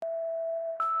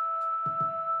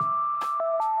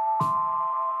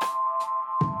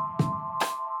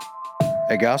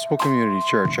At Gospel Community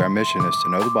Church, our mission is to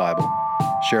know the Bible,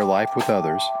 share life with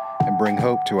others, and bring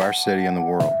hope to our city and the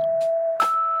world.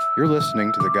 You're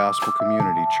listening to the Gospel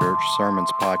Community Church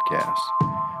Sermons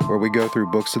Podcast, where we go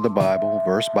through books of the Bible,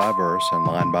 verse by verse and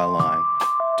line by line,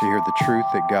 to hear the truth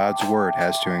that God's Word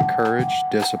has to encourage,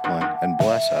 discipline, and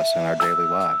bless us in our daily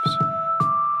lives.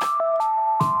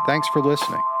 Thanks for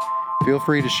listening. Feel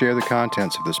free to share the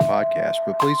contents of this podcast,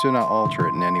 but please do not alter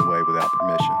it in any way without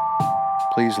permission.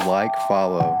 Please like,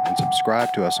 follow, and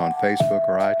subscribe to us on Facebook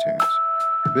or iTunes.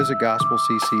 Visit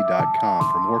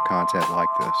gospelcc.com for more content like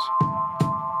this.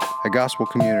 At Gospel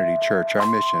Community Church, our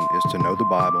mission is to know the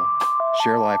Bible,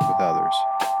 share life with others,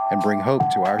 and bring hope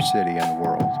to our city and the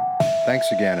world.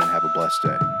 Thanks again and have a blessed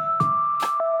day.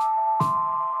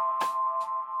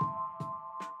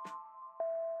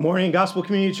 Morning, Gospel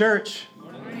Community Church.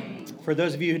 Morning. For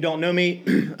those of you who don't know me,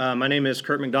 my name is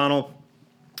Kurt McDonald.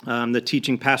 I'm the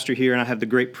teaching pastor here, and I have the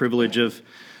great privilege of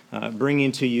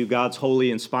bringing to you God's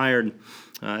holy, inspired,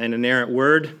 and inerrant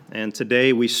word. And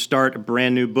today we start a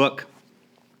brand new book.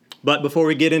 But before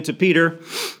we get into Peter,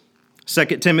 2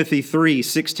 Timothy 3,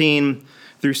 16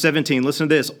 through 17, listen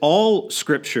to this. All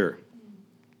Scripture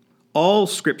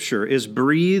is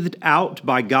breathed out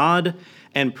by God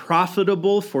and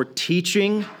profitable for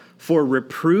teaching, for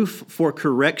reproof, for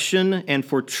correction, and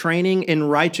for training in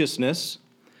righteousness,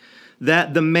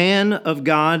 that the man of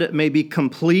God may be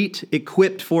complete,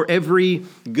 equipped for every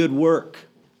good work.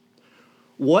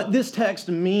 What this text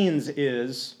means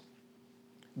is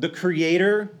the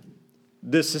Creator,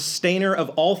 the sustainer of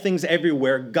all things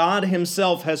everywhere, God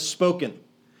himself has spoken.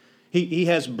 He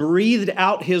has breathed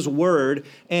out his word,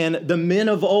 and the men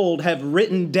of old have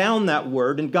written down that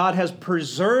word, and God has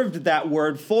preserved that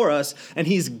word for us, and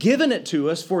he's given it to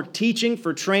us for teaching,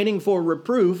 for training, for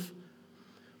reproof.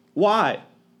 Why?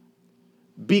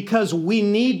 Because we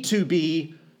need to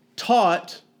be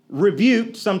taught,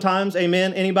 rebuked sometimes.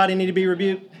 Amen? Anybody need to be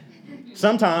rebuked?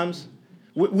 Sometimes.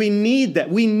 We need that.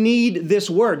 We need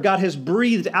this word. God has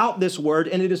breathed out this word,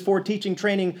 and it is for teaching,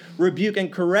 training, rebuke,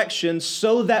 and correction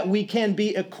so that we can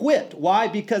be equipped. Why?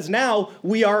 Because now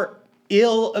we are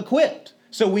ill-equipped.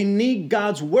 So we need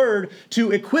God's word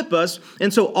to equip us.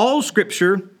 And so all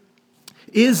Scripture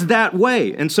is that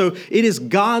way. And so it is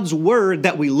God's word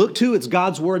that we look to. It's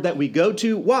God's word that we go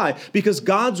to. Why? Because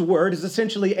God's word is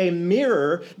essentially a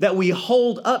mirror that we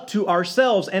hold up to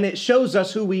ourselves, and it shows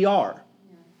us who we are.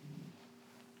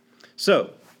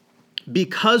 So,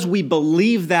 because we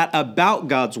believe that about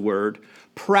God's word,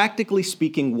 practically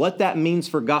speaking, what that means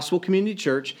for Gospel Community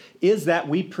Church is that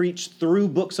we preach through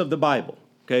books of the Bible.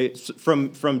 Okay,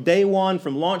 from day one,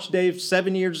 from launch day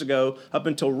 7 years ago up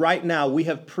until right now, we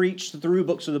have preached through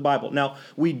books of the Bible. Now,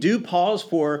 we do pause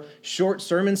for short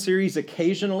sermon series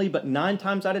occasionally, but 9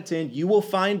 times out of 10, you will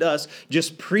find us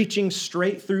just preaching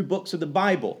straight through books of the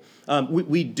Bible.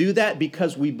 We do that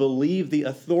because we believe the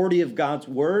authority of God's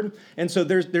word. And so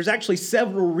there's actually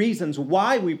several reasons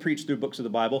why we preach through books of the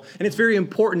Bible. And it's very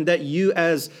important that you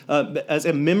as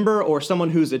a member or someone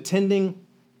who's attending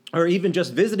or even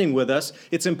just visiting with us,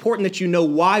 it's important that you know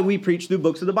why we preach through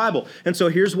books of the Bible. And so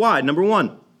here's why. Number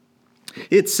one,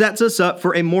 it sets us up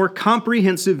for a more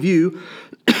comprehensive view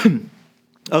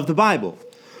of the Bible.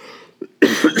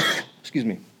 Excuse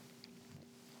me.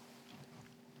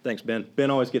 Thanks, Ben. Ben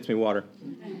always gets me water.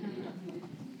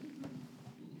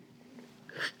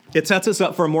 It sets us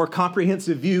up for a more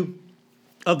comprehensive view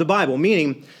of the Bible,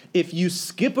 meaning if you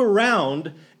skip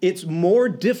around, it's more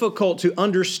difficult to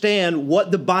understand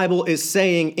what the Bible is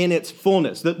saying in its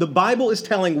fullness. The Bible is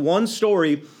telling one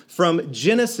story from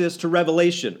Genesis to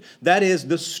Revelation. That is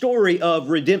the story of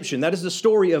redemption. That is the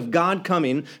story of God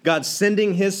coming, God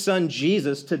sending his son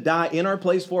Jesus to die in our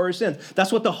place for our sins.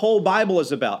 That's what the whole Bible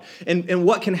is about. And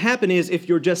what can happen is if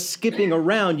you're just skipping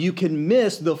around, you can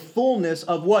miss the fullness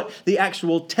of what the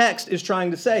actual text is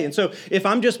trying to say. And so if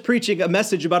I'm just preaching a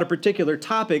message about a particular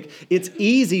topic, it's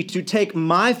easy to take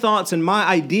my thoughts and my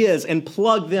ideas and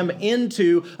plug them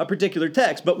into a particular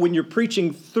text. But when you're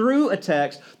preaching through a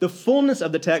text, the fullness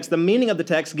of the text, the meaning of the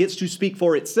text gets to speak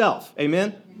for itself.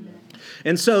 Amen? Amen.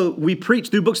 And so we preach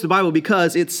through books of the Bible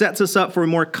because it sets us up for a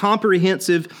more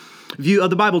comprehensive view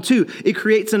of the Bible too. It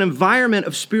creates an environment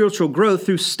of spiritual growth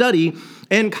through study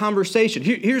and conversation.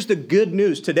 Here's the good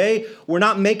news. Today, we're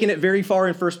not making it very far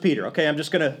in 1 Peter. Okay, I'm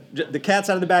just the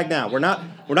cat's out of the bag now. We're not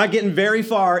We're not getting very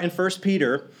far in 1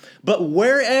 Peter. But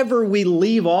wherever we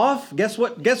leave off, guess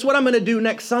what I'm going to do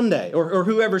next Sunday, or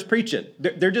whoever's preaching?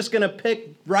 They're just going to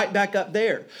pick right back up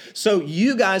there. So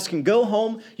you guys can go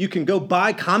home. You can go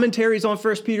buy commentaries on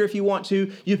 1 Peter if you want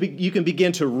to. You can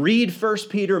begin to read 1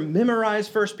 Peter,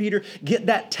 memorize 1 Peter, get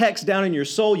that text down in your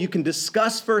soul. You can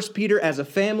discuss 1 Peter as a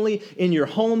family in your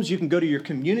homes. You can go to your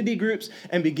community groups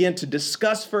and begin to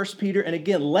discuss 1 Peter. And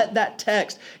again, let that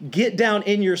text get down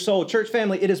in your soul. Church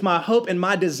family, it is my hope and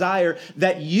my desire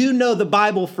that you know the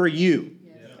Bible for you.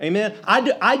 Yes. Amen.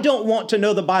 I don't want to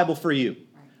know the Bible for you.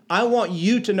 I want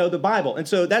you to know the Bible. And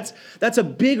so that's a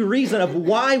big reason of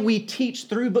why we teach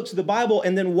through books of the Bible,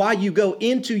 and then why you go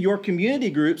into your community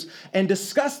groups and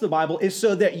discuss the Bible, is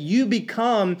so that you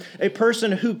become a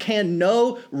person who can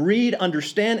know, read,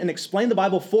 understand, and explain the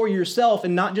Bible for yourself,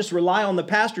 and not just rely on the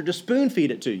pastor to spoon feed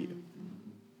it to you.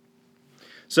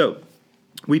 So,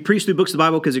 we preach through books of the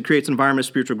Bible because it creates an environment of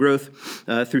spiritual growth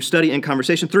through study and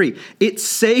conversation. 3, it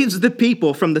saves the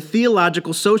people from the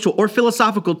theological, social, or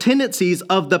philosophical tendencies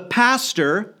of the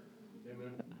pastor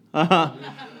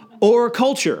or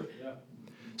culture.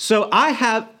 So I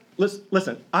have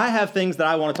things that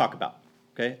I want to talk about.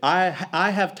 Okay, I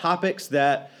have topics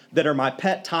that are my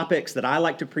pet topics that I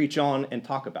like to preach on and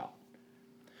talk about.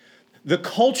 The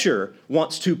culture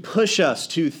wants to push us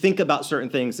to think about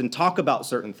certain things and talk about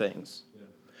certain things.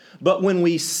 But when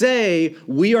we say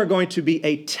we are going to be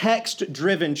a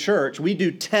text-driven church, we do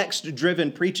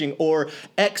text-driven preaching or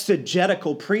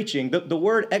exegetical preaching. The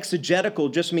word exegetical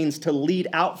just means to lead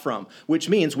out from, which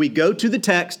means we go to the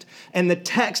text and the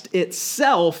text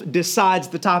itself decides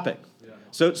the topic.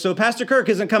 Yeah. So Pastor Kirk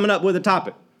isn't coming up with a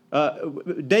topic.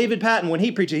 David Patton, when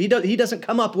he preaches, he doesn't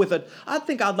come up with I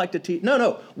think I'd like to teach.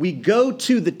 No. We go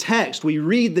to the text. We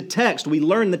read the text. We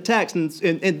learn the text.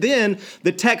 And then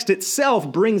the text itself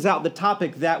brings out the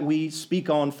topic that we speak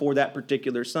on for that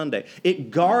particular Sunday. It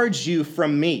guards you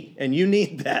from me, and you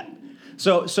need that.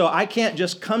 So I can't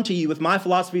just come to you with my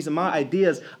philosophies and my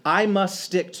ideas. I must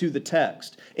stick to the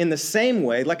text. In the same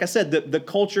way, like I said, the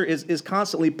culture is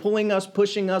constantly pulling us,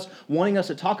 pushing us, wanting us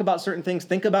to talk about certain things,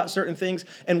 think about certain things.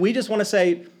 And we just want to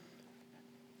say,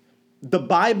 the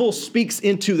Bible speaks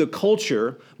into the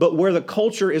culture, but where the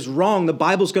culture is wrong, the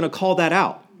Bible's going to call that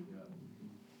out.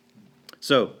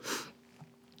 So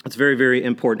it's very, very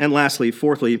important. And lastly,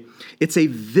 fourthly, it's a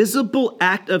visible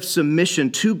act of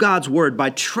submission to God's word by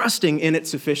trusting in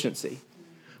its sufficiency.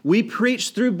 We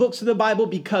preach through books of the Bible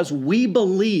because we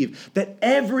believe that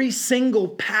every single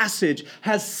passage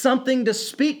has something to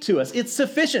speak to us. It's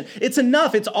sufficient. It's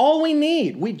enough. It's all we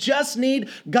need. We just need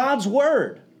God's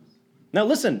word. Now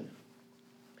listen,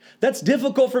 that's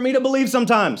difficult for me to believe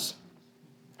sometimes.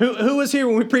 Who was here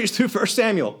when we preached through 1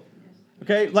 Samuel?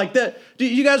 Okay, do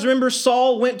you guys remember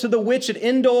Saul went to the witch at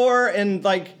Endor and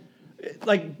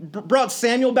brought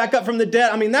Samuel back up from the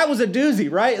dead? I mean, that was a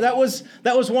doozy, right? That was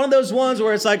one of those ones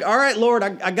where it's like, all right, Lord,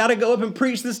 I got to go up and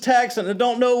preach this text, and I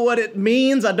don't know what it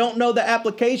means. I don't know the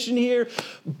application here,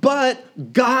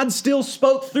 but God still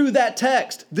spoke through that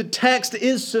text. The text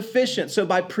is sufficient. So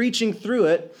by preaching through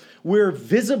it, we're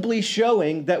visibly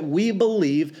showing that we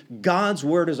believe God's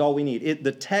word is all we need.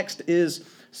 The text is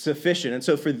sufficient. And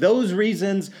so for those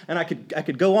reasons, and I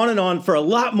could go on and on for a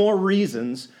lot more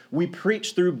reasons, we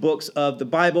preach through books of the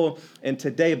Bible, and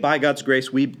today, by God's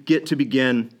grace, we get to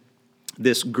begin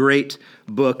this great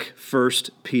book, 1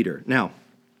 Peter. Now,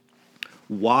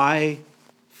 why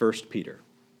 1 Peter?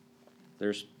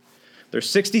 There's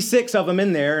 66 of them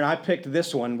in there, and I picked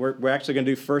this one. We're actually going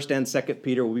to do 1 and 2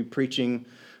 Peter. We'll be preaching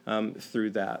through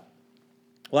that.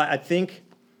 Well, I think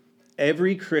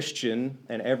every Christian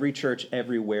and every church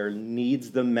everywhere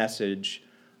needs the message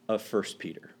of 1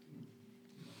 Peter.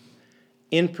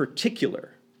 In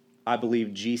particular, I believe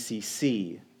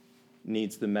GCC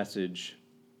needs the message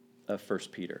of 1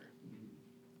 Peter.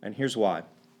 And here's why.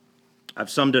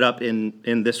 I've summed it up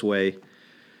in this way.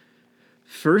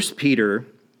 1 Peter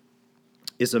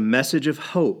is a message of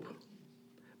hope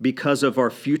because of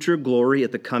our future glory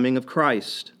at the coming of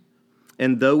Christ.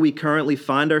 And though we currently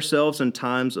find ourselves in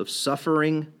times of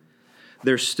suffering,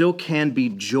 there still can be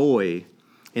joy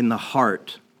in the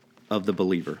heart of the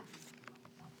believer.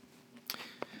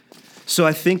 So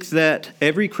I think that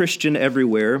every Christian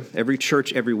everywhere, every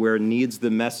church everywhere needs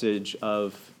the message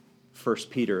of 1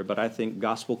 Peter, but I think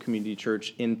Gospel Community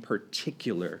Church in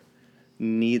particular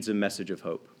needs a message of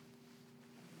hope.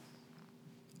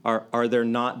 Are there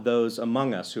not those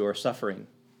among us who are suffering?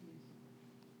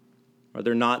 Are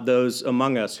there not those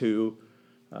among us who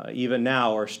even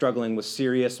now are struggling with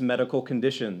serious medical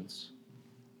conditions?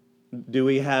 Do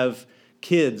we have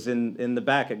kids in the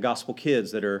back at Gospel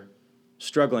Kids that are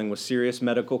struggling with serious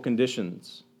medical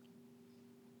conditions?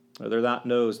 Are there not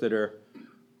those that are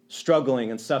struggling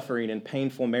and suffering in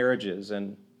painful marriages?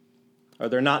 And are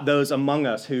there not those among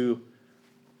us who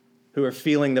are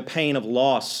feeling the pain of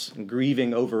loss and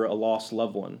grieving over a lost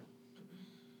loved one?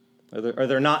 Are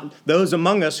there not those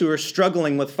among us who are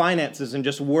struggling with finances and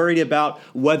just worried about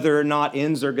whether or not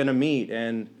ends are going to meet?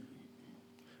 And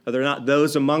are there not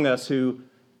those among us who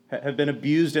have been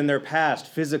abused in their past,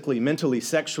 physically, mentally,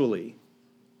 sexually?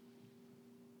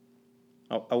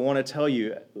 I want to tell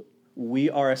you, we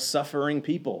are a suffering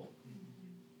people.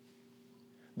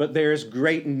 But there's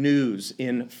great news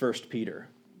in 1 Peter.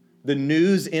 The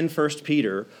news in 1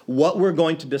 Peter, what we're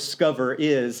going to discover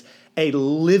is a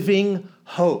living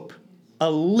hope. A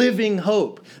living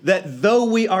hope that though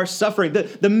we are suffering,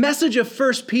 the message of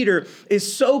 1 Peter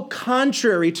is so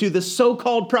contrary to the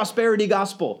so-called prosperity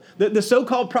gospel. The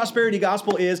so-called prosperity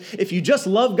gospel is if you just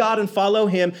love God and follow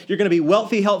him, you're going to be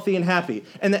wealthy, healthy, and happy.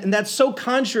 And that's so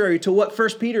contrary to what 1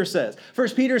 Peter says. 1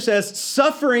 Peter says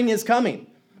suffering is coming.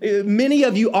 Many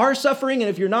of you are suffering, and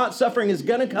if you're not, suffering is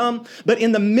going to come. But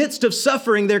in the midst of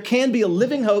suffering, there can be a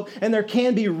living hope, and there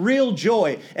can be real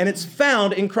joy, and it's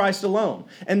found in Christ alone.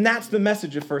 And that's the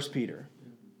message of 1 Peter.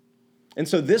 And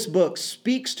so this book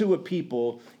speaks to a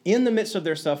people in the midst of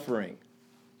their suffering,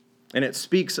 and it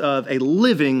speaks of a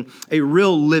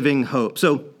real living hope.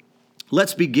 So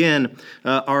let's begin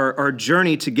our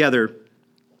journey together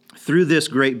through this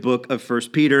great book of 1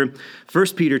 Peter. 1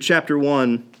 Peter chapter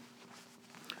 1.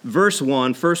 Verse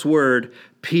 1, first word,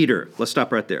 Peter. Let's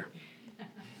stop right there.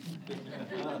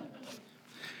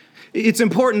 It's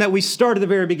important that we start at the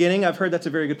very beginning. I've heard that's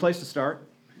a very good place to start.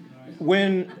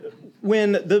 When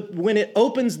it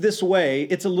opens this way,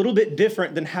 it's a little bit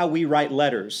different than how we write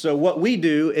letters. So what we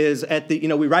do is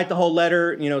we write the whole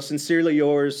letter, sincerely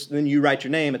yours, then you write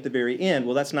your name at the very end.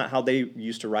 Well, that's not how they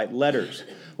used to write letters,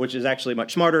 which is actually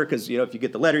much smarter because, if you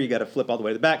get the letter, you got to flip all the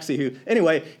way to the back, see who.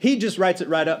 Anyway, he just writes it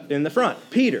right up in the front,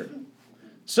 Peter.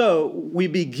 So we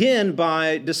begin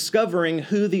by discovering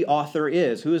who the author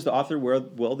is. Who is the author?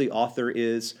 Well, the author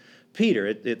is Peter.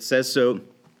 It says so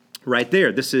right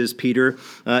there. This is Peter,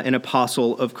 an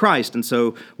apostle of Christ. And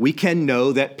so we can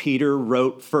know that Peter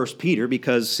wrote 1 Peter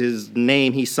because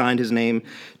he signed his name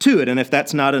to it. And if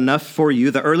that's not enough for you,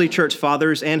 the early church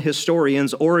fathers and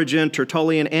historians, Origen,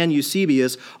 Tertullian, and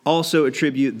Eusebius also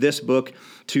attribute this book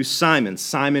to Simon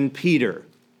Peter,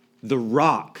 the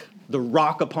rock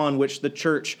upon which the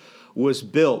church was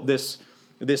built, this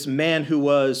man who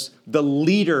was the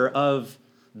leader of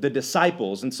the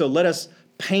disciples. And so let us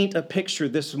paint a picture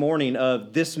this morning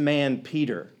of this man,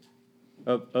 Peter,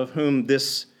 of whom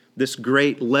this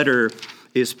great letter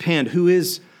is penned. Who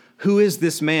is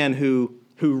this man who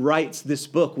writes this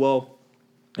book? Well,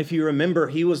 if you remember,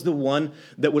 he was the one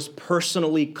that was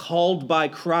personally called by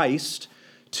Christ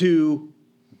to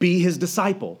be his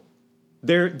disciple.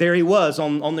 There he was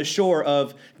on the shore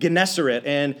of Gennesaret,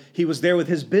 and he was there with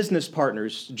his business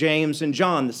partners, James and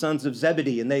John, the sons of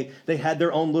Zebedee, and they had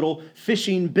their own little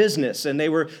fishing business, and they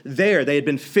were there. They had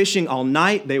been fishing all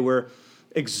night. They were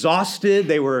exhausted.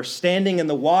 They were standing in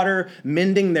the water,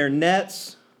 mending their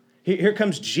nets. Here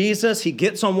comes Jesus. He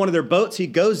gets on one of their boats. He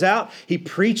goes out. He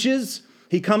preaches.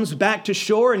 He comes back to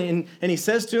shore, and he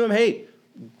says to them, hey,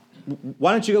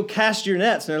 why don't you go cast your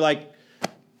nets? And they're like,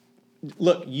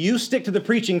 look, you stick to the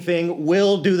preaching thing,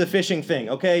 we'll do the fishing thing,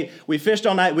 okay? We fished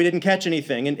all night, we didn't catch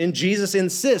anything. And Jesus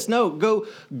insists, no,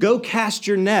 go cast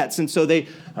your nets. And so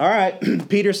all right,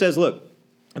 Peter says, look,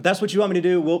 if that's what you want me to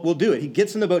do, we'll do it. He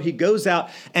gets in the boat, he goes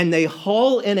out, and they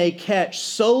haul in a catch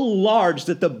so large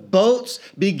that the boats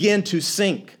begin to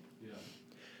sink. Yeah.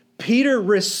 Peter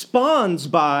responds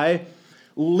by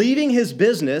leaving his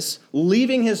business,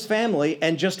 leaving his family,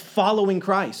 and just following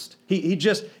Christ. He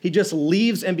just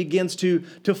leaves and begins to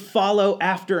follow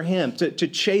after him, to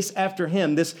chase after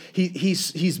him.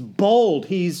 He's bold,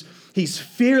 he's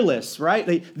fearless,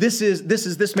 right? This is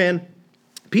this man,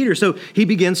 Peter. So he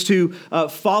begins to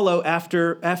follow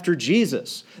after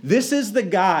Jesus. This is the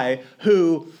guy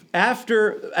who,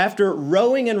 after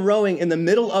rowing in the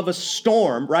middle of a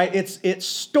storm, right? It's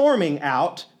storming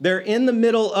out. They're in the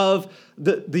middle of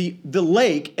the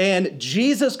lake, and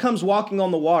Jesus comes walking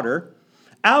on the water.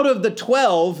 Out of the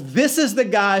 12, this is the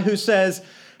guy who says,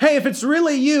 hey, if it's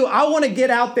really you, I want to get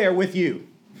out there with you.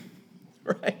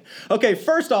 Right? Okay,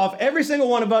 first off, every single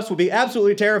one of us will be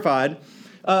absolutely terrified.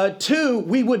 2,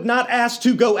 we would not ask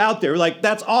to go out there. Like,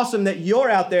 that's awesome that you're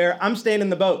out there. I'm staying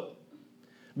in the boat.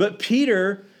 But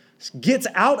Peter gets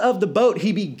out of the boat.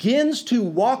 He begins to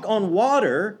walk on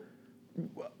water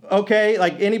Okay,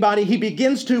 like anybody, he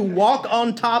begins to walk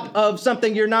on top of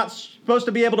something you're not supposed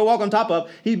to be able to walk on top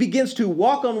of. He begins to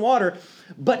walk on water.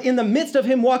 But in the midst of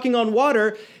him walking on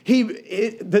water,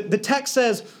 the text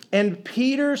says, and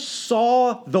Peter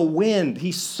saw the wind.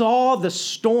 He saw the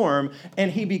storm,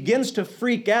 and he begins to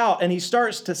freak out, and he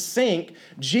starts to sink.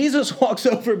 Jesus walks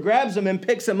over, grabs him, and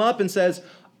picks him up and says,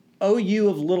 "O you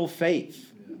of little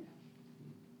faith."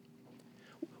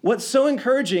 What's so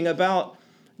encouraging about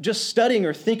just studying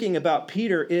or thinking about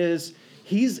Peter is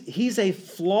he's a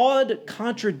flawed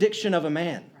contradiction of a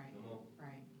man.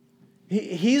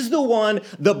 He's the one,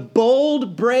 the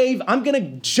bold, brave, I'm going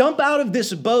to jump out of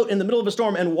this boat in the middle of a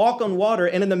storm and walk on water.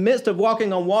 And in the midst of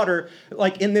walking on water,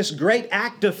 like in this great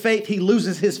act of faith, he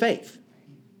loses his faith.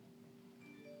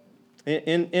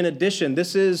 In addition,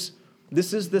 this is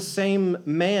the same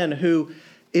man who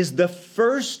is the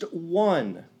first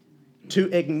one to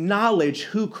acknowledge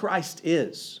who Christ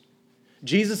is.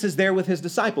 Jesus is there with his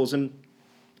disciples, and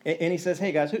he says,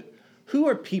 "Hey guys, who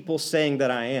are people saying that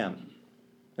I am?"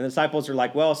 And the disciples are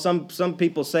like, "Well, some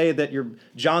people say that you're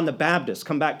John the Baptist,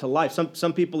 come back to life.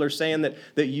 Some people are saying that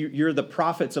you're the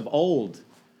prophets of old."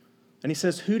 And he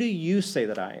says, "Who do you say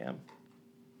that I am?"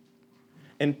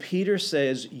 And Peter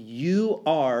says, "You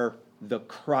are the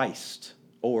Christ,"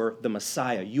 or the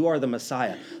Messiah. You are the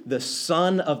Messiah, the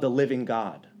Son of the living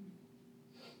God.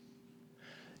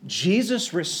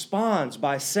 Jesus responds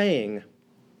by saying,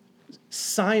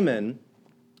 "Simon,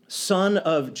 son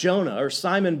of Jonah," or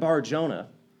Simon Bar Jonah,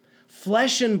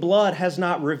 "flesh and blood has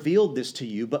not revealed this to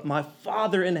you, but my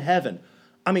Father in heaven."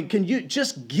 I mean, can you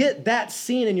just get that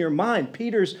scene in your mind?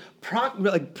 Peter's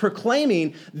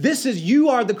proclaiming, you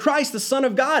are the Christ, the Son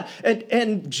of God.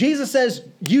 And Jesus says,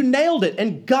 "You nailed it,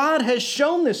 and God has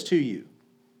shown this to you."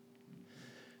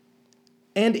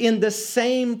 And in the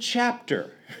same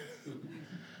chapter,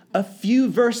 a few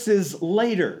verses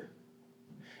later,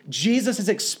 Jesus is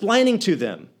explaining to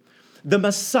them, the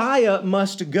Messiah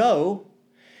must go,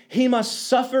 he must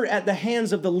suffer at the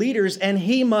hands of the leaders, and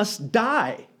he must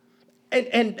die.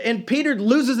 And Peter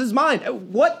loses his mind.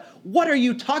 What are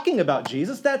you talking about,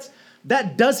 Jesus?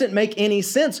 That doesn't make any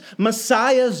sense.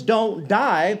 Messiahs don't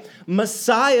die.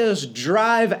 Messiahs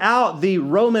drive out the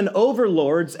Roman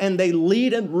overlords, and they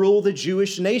lead and rule the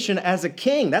Jewish nation as a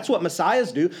king. That's what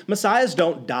Messiahs do. Messiahs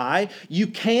don't die. You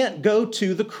can't go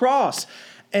to the cross.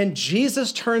 And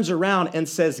Jesus turns around and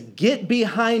says, "Get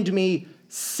behind me,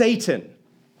 Satan."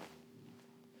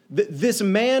 This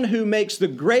man who makes the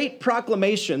great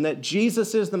proclamation that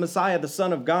Jesus is the Messiah, the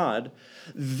Son of God,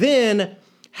 then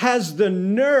has the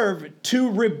nerve to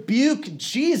rebuke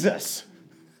Jesus.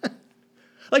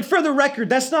 Like, for the record,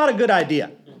 that's not a good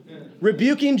idea.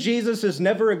 Rebuking Jesus is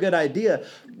never a good idea.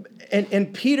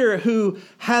 And Peter, who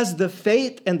has the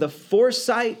faith and the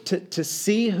foresight to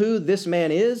see who this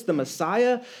man is, the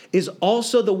Messiah, is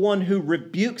also the one who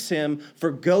rebukes him for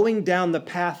going down the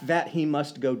path that he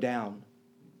must go down.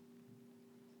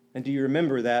 And do you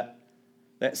remember that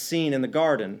scene in the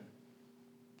garden?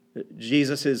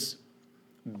 Jesus is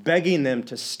begging them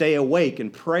to stay awake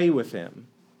and pray with him.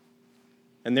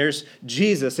 And there's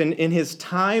Jesus in his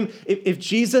time. If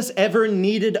Jesus ever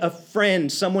needed a friend,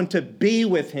 someone to be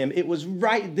with him, it was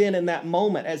right then in that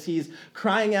moment as he's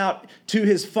crying out to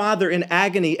his Father in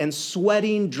agony and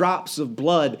sweating drops of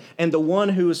blood. And the one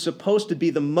who is supposed to be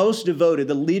the most devoted,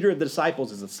 the leader of the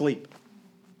disciples, is asleep.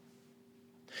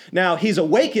 Now, he's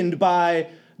awakened by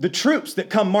the troops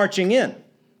that come marching in.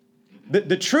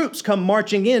 The troops come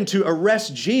marching in to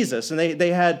arrest Jesus, and they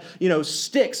had,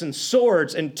 sticks and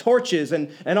swords and torches and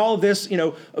all of this,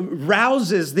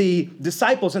 rouses the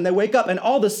disciples, and they wake up, and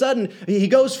all of a sudden he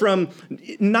goes from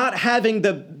not having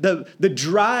the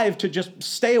drive to just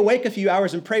stay awake a few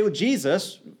hours and pray with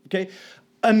Jesus, okay,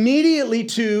 immediately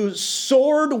to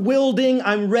sword-wielding,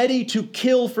 I'm ready to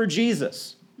kill for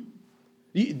Jesus.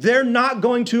 They're not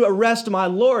going to arrest my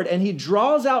Lord. And he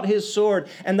draws out his sword,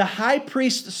 and the high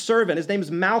priest's servant, his name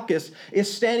is Malchus, is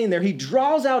standing there. He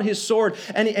draws out his sword,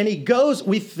 and he goes,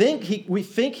 we think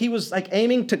he was like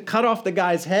aiming to cut off the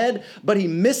guy's head, but he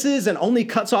misses and only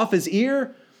cuts off his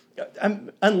ear.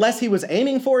 Unless he was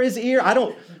aiming for his ear.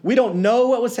 We don't know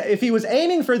what was, if he was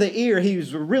aiming for the ear, he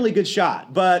was a really good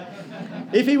shot. But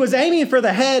if he was aiming for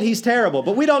the head, he's terrible.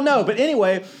 But we don't know. But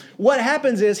anyway, what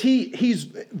happens is he's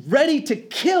ready to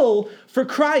kill for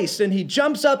Christ, and he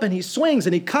jumps up and he swings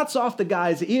and he cuts off the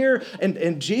guy's ear,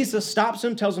 and Jesus stops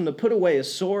him, tells him to put away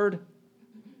his sword.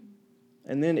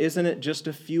 And then isn't it just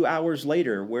a few hours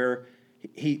later where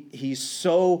he's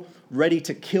so ready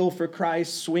to kill for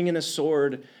Christ, swinging a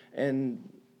sword, and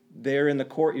they're in the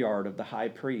courtyard of the high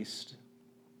priest.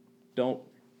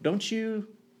 Don't you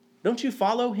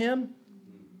follow him?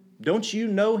 Don't you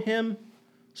know him?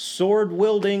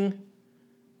 Sword-wielding,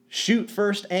 shoot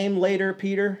first, aim later,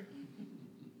 Peter.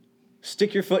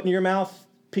 Stick your foot in your mouth,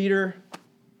 Peter.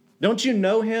 Don't you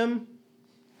know him?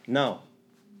 No.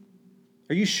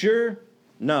 Are you sure?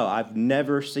 No, I've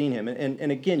never seen him.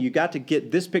 And again, you got to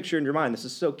get this picture in your mind. This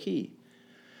is so key.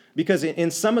 Because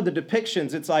in some of the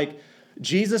depictions, it's like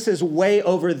Jesus is way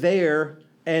over there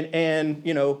and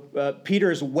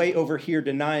Peter is way over here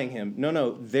denying him.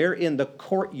 No, they're in the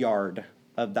courtyard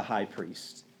of the high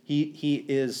priest. He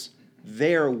is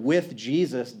there with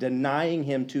Jesus, denying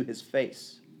him to his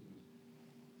face.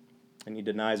 And he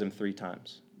denies him 3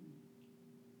 times.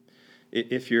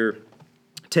 If you're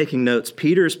taking notes,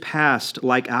 Peter's past,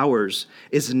 like ours,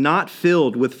 is not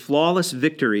filled with flawless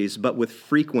victories, but with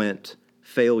frequent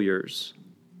failures.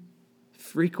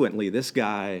 Frequently, this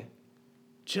guy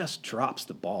just drops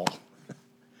the ball,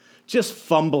 just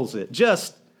fumbles it,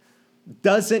 just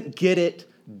doesn't get it,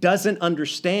 doesn't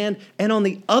understand. And on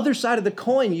the other side of the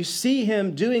coin, you see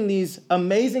him doing these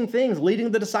amazing things,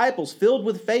 leading the disciples, filled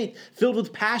with faith, filled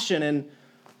with passion, and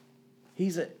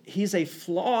he's a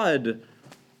flawed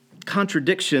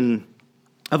contradiction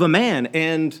of a man.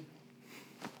 And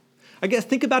I guess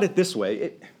think about it this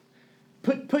way.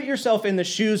 Put yourself in the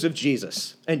shoes of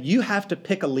Jesus, and you have to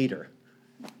pick a leader.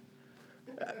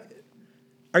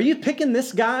 Are you picking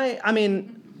this guy? I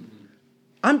mean,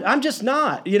 I'm just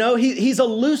not. He's a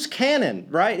loose cannon,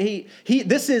 right?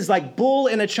 This is like bull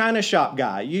in a china shop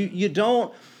guy.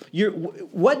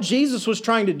 What Jesus was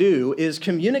trying to do is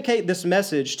communicate this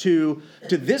message to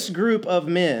this group of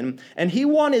men, and he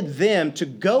wanted them to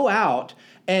go out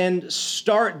and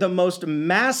start the most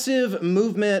massive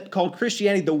movement called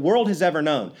Christianity the world has ever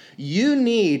known. You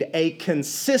need a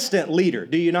consistent leader,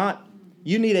 do you not?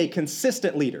 You need a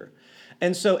consistent leader.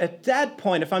 And so at that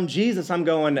point, if I'm Jesus, I'm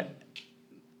going,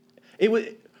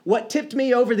 what tipped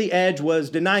me over the edge was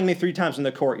denying me 3 times in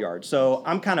the courtyard. So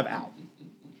I'm kind of out.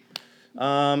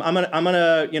 I'm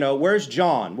gonna, where's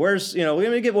John? Let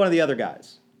me get one of the other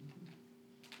guys.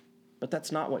 But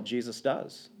that's not what Jesus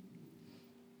does.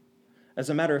 As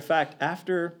a matter of fact,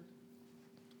 after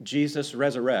Jesus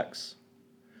resurrects,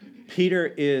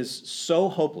 Peter is so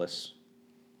hopeless,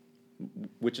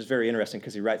 which is very interesting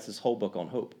because he writes this whole book on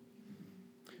hope.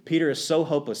 Peter is so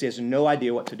hopeless, he has no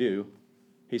idea what to do.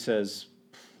 He says,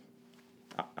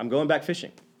 I'm going back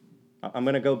fishing. I'm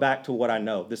going to go back to what I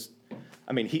know.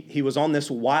 He was on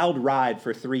this wild ride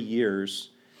for 3 years,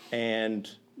 and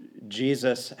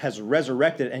Jesus has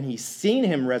resurrected, and he's seen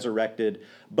him resurrected,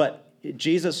 but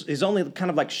Jesus is only kind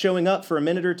of like showing up for a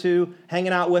minute or two,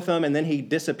 hanging out with them, and then he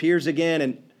disappears again,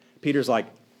 and Peter's like,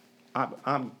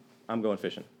 I'm going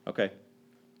fishing, okay?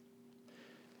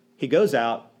 He goes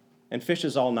out and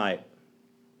fishes all night,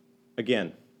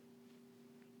 again,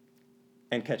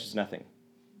 and catches nothing,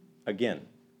 again.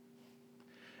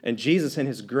 And Jesus, in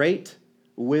his great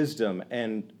wisdom,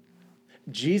 and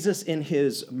Jesus, in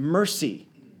his mercy,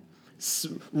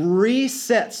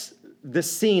 resets the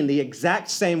scene the exact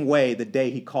same way the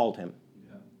day he called him.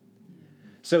 Yeah.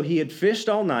 So he had fished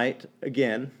all night,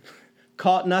 again,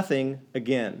 caught nothing,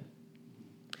 again.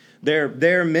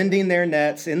 They're mending their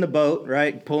nets in the boat,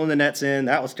 right? Pulling the nets in.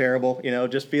 That was terrible,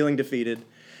 just feeling defeated.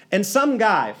 And some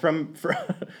guy from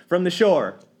the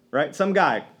shore, right? Some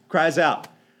guy cries out,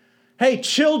 "Hey,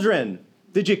 children,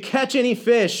 did you catch any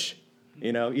fish?"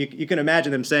 You can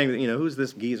imagine them saying, who's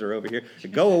this geezer over here?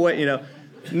 Go away,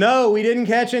 No, we didn't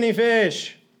catch any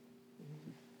fish.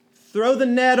 Throw the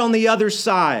net on the other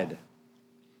side.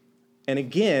 And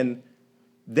again,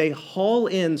 they haul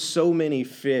in so many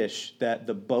fish that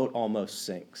the boat almost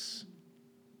sinks.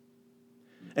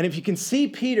 And if you can see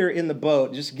Peter in the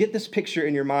boat, just get this picture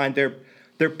in your mind.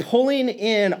 They're pulling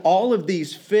in all of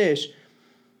these fish,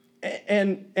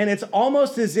 and it's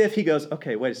almost as if he goes,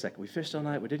 okay, wait a second. We fished all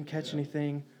night. We didn't catch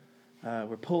anything.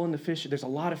 We're pulling the fish. There's a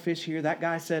lot of fish here. That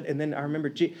guy said, and then I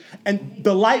remember, and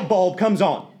the light bulb comes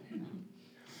on.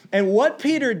 And what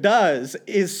Peter does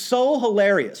is so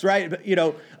hilarious, right?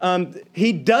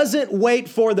 He doesn't wait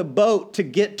for the boat to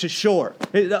get to shore.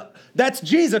 That's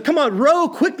Jesus. Come on, row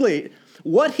quickly.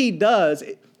 What he does,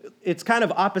 it's kind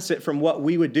of opposite from what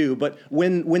we would do, but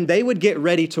when they would get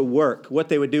ready to work, what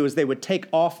they would do is they would take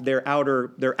off their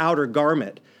outer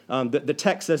garment. The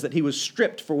text says that he was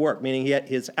stripped for work, meaning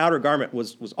his outer garment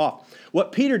was off.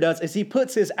 What Peter does is he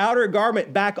puts his outer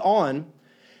garment back on.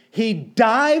 He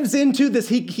dives into this.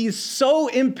 He's so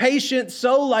impatient,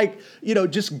 so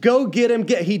just go get him.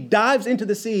 He dives into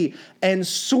the sea and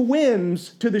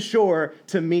swims to the shore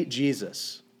to meet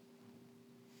Jesus.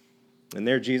 And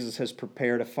there Jesus has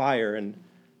prepared a fire, and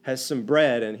has some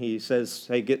bread, and he says,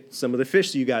 hey, get some of the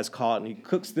fish that you guys caught, and he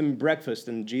cooks them breakfast,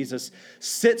 and Jesus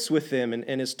sits with them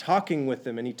and is talking with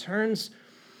them, and he turns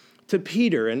to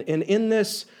Peter, and in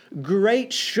this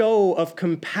great show of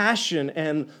compassion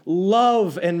and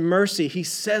love and mercy, he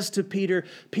says to Peter,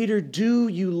 Peter, do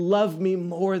you love me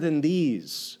more than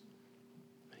these?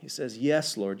 He says,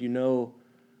 yes, Lord, you know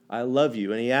I love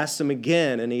you. And he asks him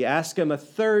again, and he asks him a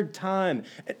third time,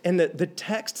 and the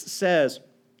text says,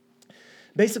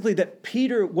 basically, that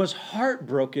Peter was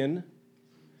heartbroken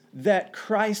that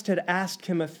Christ had asked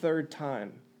him a third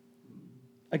time.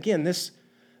 Again, this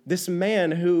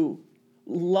man who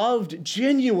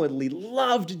genuinely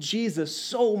loved Jesus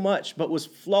so much, but was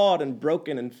flawed and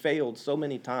broken and failed so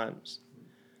many times.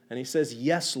 And he says,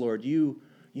 yes, Lord, you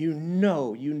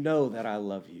know that I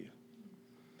love you.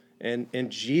 And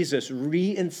Jesus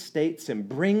reinstates him,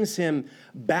 brings him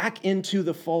back into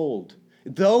the fold.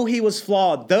 Though he was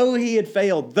flawed, though he had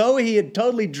failed, though he had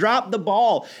totally dropped the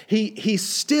ball,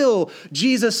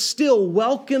 Jesus still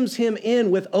welcomes him in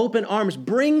with open arms,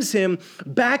 brings him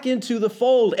back into the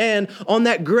fold. And on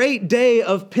that great day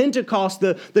of Pentecost,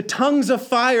 the tongues of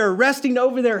fire resting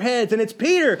over their heads, and it's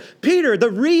Peter, the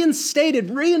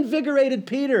reinvigorated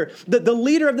Peter, the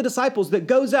leader of the disciples, that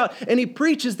goes out and he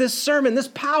preaches this sermon, this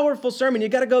powerful sermon. You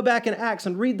got to go back in Acts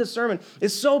and read the sermon.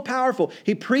 It's so powerful.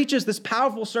 He preaches this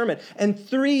powerful sermon, and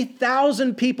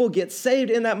 3,000 people get saved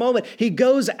in that moment. He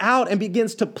goes out and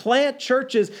begins to plant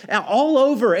churches all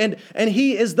over, and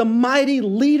he is the mighty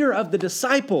leader of the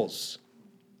disciples.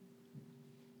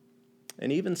 And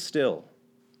even still,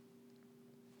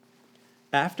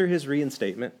 after his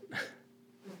reinstatement,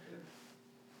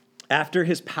 after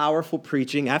his powerful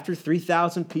preaching, after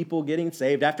 3,000 people getting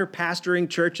saved, after pastoring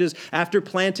churches, after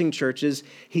planting churches,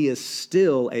 he is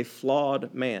still a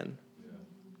flawed man.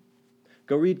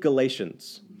 Go read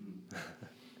Galatians.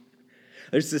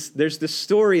 There's this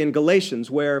story in Galatians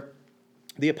where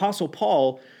the Apostle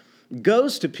Paul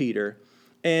goes to Peter,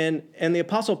 and the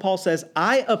Apostle Paul says,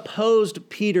 I opposed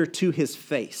Peter to his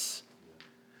face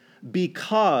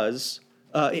because,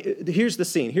 here's the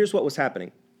scene. Here's what was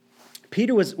happening.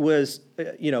 Peter was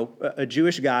a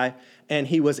Jewish guy, and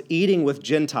he was eating with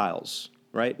Gentiles,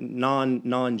 right?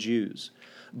 Non-Jews.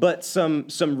 But some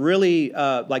really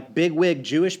bigwig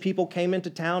Jewish people came into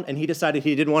town, and he decided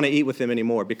he didn't want to eat with them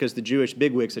anymore because the Jewish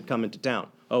bigwigs had come into town.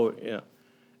 Oh, yeah,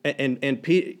 and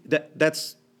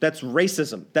that's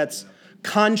racism. That's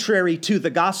contrary to the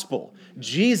gospel.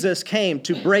 Jesus came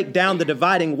to break down the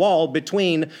dividing wall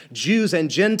between Jews and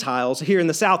Gentiles here in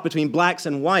the South, between blacks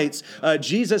and whites.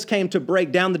 Jesus came to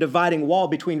break down the dividing wall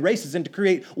between races and to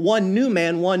create one new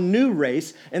man, one new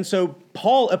race. And so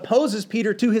Paul opposes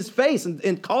Peter to his face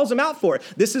and calls him out for it.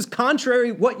 This is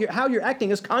contrary, how you're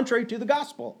acting is contrary to the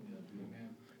gospel.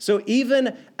 So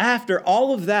even after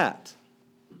all of that,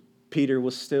 Peter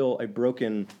was still a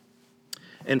broken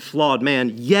and flawed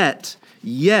man, yet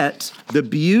the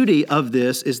beauty of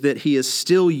this is that he is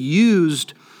still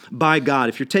used by God.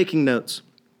 If you're taking notes,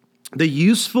 the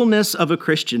usefulness of a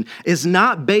Christian is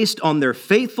not based on their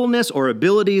faithfulness or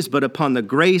abilities, but upon the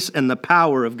grace and the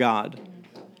power of God.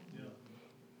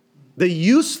 The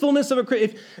usefulness of a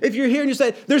Christian. If you're here and you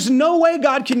say, there's no way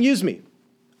God can use me.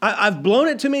 I've blown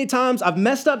it too many times. I've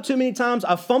messed up too many times.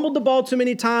 I've fumbled the ball too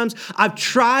many times. I've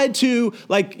tried to,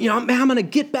 I'm going to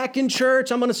get back in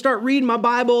church. I'm going to start reading my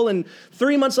Bible. And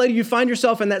 3 months later, you find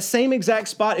yourself in that same exact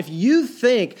spot. If you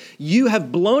think you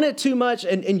have blown it too much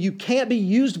and you can't be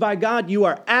used by God, you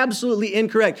are absolutely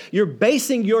incorrect. You're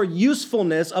basing your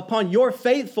usefulness upon your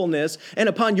faithfulness and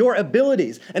upon your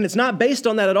abilities. And it's not based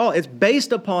on that at all. It's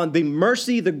based upon the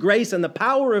mercy, the grace, and the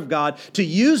power of God to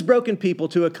use broken people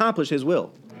to accomplish His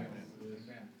will.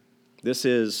 This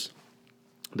is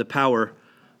the power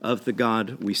of the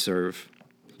God we serve.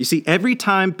 You see, every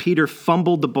time Peter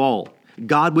fumbled the ball,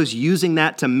 God was using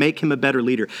that to make him a better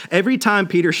leader. Every time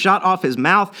Peter shot off his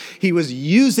mouth, he was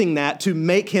using that to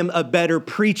make him a better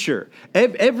preacher.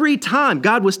 Every time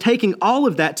God was taking all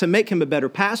of that to make him a better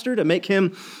pastor, to make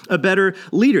him a better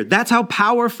leader. That's how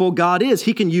powerful God is.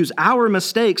 He can use our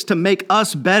mistakes to make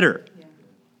us better.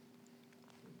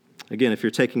 Again, if you're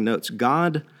taking notes,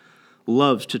 God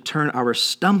loves to turn our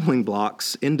stumbling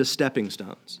blocks into stepping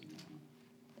stones.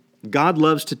 God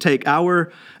loves to take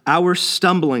our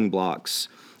stumbling blocks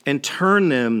and turn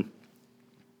them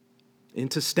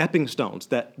into stepping stones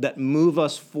that move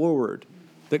us forward,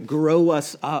 that grow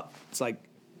us up. It's like,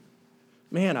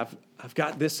 man, I've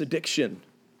got this addiction.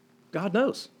 God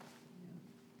knows.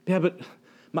 Yeah, but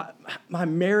my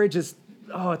marriage is,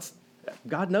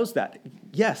 God knows that.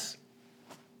 Yes.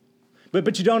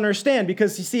 But you don't understand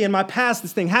because, you see, in my past,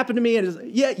 this thing happened to me.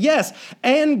 Yes,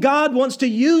 and God wants to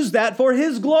use that for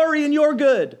his glory and your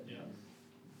good. Yeah.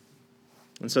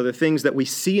 And so the things that we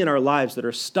see in our lives that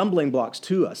are stumbling blocks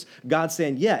to us, God's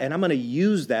saying, yeah, and I'm going to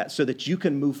use that so that you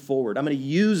can move forward. I'm going to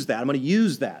use that. I'm going to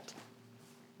use that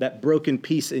broken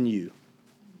piece in you.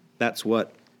 That's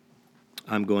what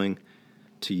I'm going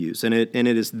to use. And it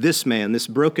is this man, this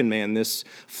broken man, this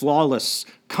flawless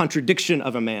contradiction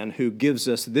of a man who gives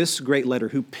us this great letter,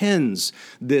 who pens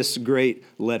this great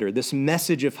letter, this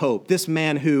message of hope, this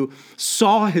man who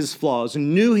saw his flaws,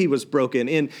 knew he was broken,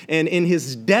 and in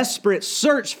his desperate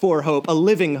search for hope, a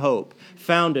living hope,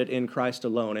 found it in Christ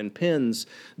alone, and pens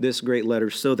this great letter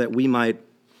so that we might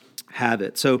have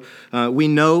it. So we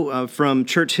know from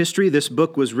church history, this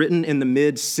book was written in the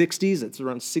mid-60s. It's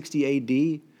around 60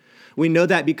 A.D., We know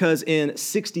that because in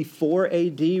 64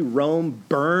 A.D., Rome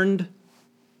burned.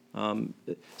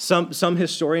 Some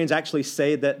historians actually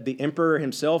say that the emperor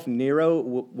himself, Nero,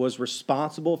 was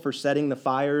responsible for setting the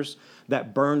fires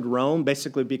that burned Rome,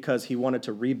 basically because he wanted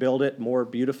to rebuild it more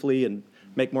beautifully and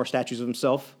make more statues of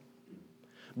himself.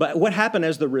 But what happened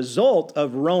as the result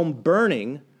of Rome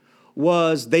burning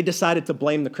was they decided to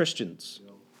blame the Christians.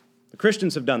 The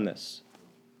Christians have done this.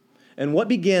 And what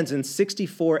begins in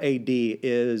 64 AD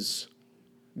is,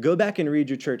 go back and read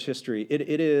your church history.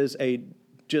 It is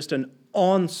just an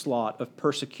onslaught of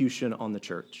persecution on the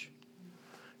church.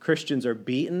 Christians are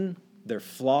beaten, they're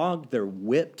flogged, they're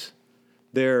whipped,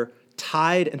 they're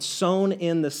tied and sewn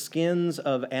in the skins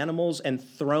of animals and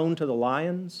thrown to the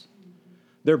lions.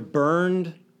 They're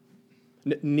burned.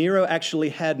 Nero actually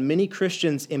had many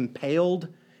Christians impaled.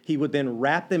 He would then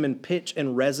wrap them in pitch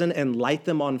and resin and light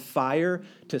them on fire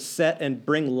to set and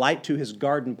bring light to his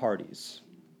garden parties.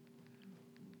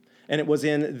 And it was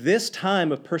in this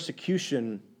time of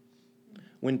persecution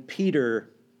when Peter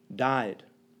died.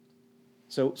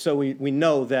 So we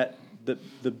know that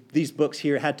these books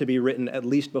here had to be written at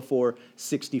least before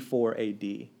 64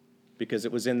 AD, because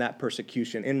it was in that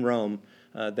persecution in Rome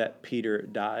that Peter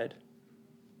died.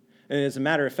 And as a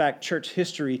matter of fact, church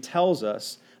history tells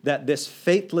us that this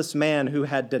faithless man who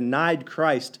had denied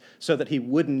Christ so that he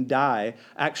wouldn't die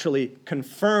actually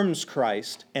confirms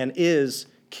Christ and is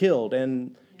killed.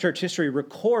 And church history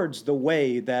records the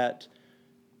way that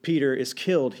Peter is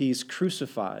killed. He's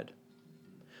crucified.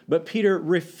 But Peter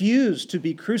refused to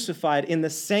be crucified in the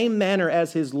same manner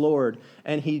as his Lord,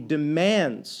 and he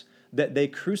demands that they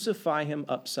crucify him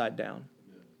upside down.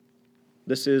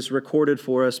 This is recorded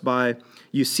for us by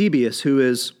Eusebius, who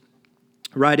is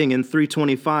writing in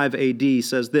 325 AD,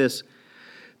 says this: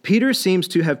 Peter seems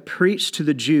to have preached to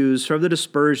the Jews from the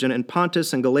dispersion in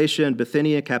Pontus and Galatia and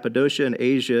Bithynia, Cappadocia and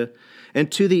Asia,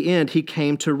 and to the end he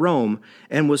came to Rome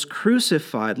and was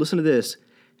crucified, listen to this,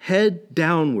 head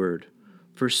downward,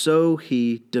 for so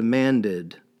he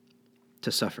demanded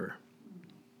to suffer.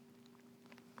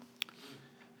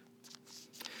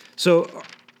 So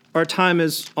our time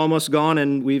is almost gone,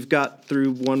 and we've got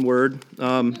through one word.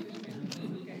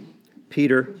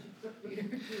 Peter.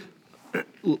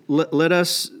 Let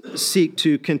us seek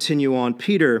to continue on.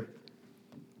 Peter,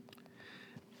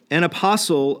 an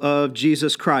apostle of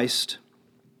Jesus Christ.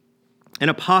 An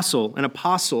apostle.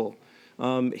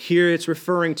 Here it's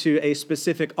referring to a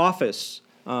specific office.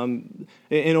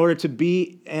 In order to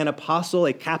be an apostle,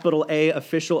 a capital A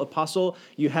official apostle,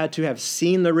 you had to have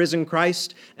seen the risen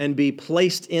Christ and be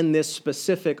placed in this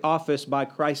specific office by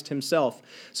Christ himself.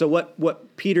 So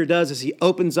what Peter does is he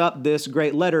opens up this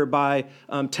great letter by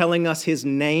telling us his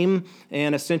name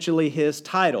and essentially his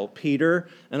title, Peter,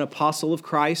 an apostle of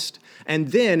Christ.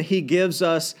 And then he gives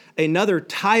us another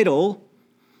title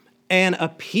and a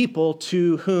people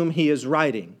to whom he is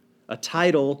writing. A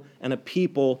title and a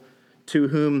people to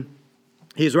whom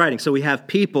he's writing. So we have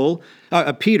Peter,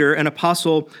 an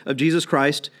apostle of Jesus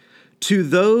Christ, to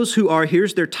those who are,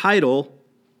 here's their title,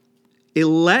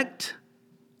 elect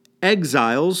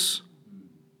exiles.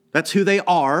 That's who they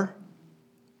are.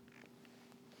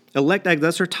 Elect exiles,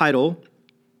 that's their title,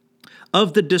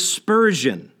 of the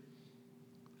dispersion.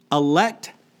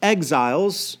 Elect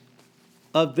exiles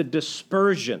of the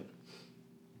dispersion.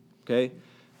 Okay?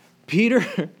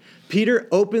 Peter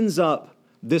opens up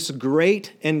this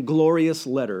great and glorious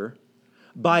letter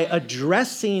by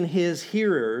addressing his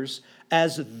hearers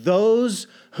as those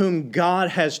whom God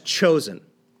has chosen.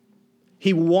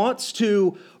 He wants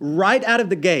to, right out of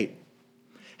the gate,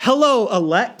 hello,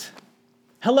 elect.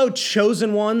 Hello,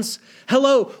 chosen ones.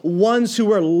 Hello, ones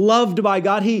who are loved by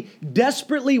God. He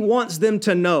desperately wants them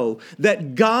to know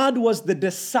that God was the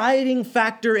deciding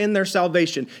factor in their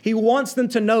salvation. He wants them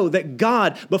to know that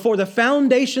God, before the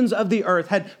foundations of the earth,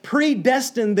 had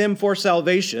predestined them for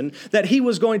salvation, that He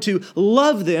was going to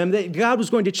love them, that God was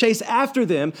going to chase after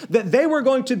them, that they were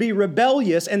going to be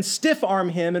rebellious and stiff-arm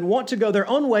Him and want to go their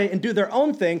own way and do their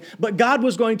own thing, but God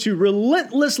was going to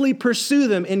relentlessly pursue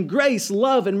them in grace,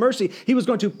 love, and mercy. He was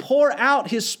going to pour out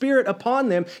His Spirit upon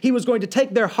them. He was going to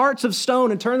take their hearts of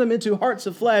stone and turn them into hearts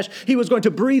of flesh. He was going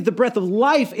to breathe the breath of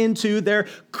life into their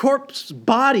corpse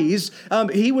bodies.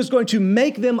 He was going to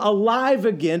make them alive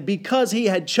again because He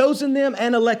had chosen them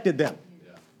and elected them.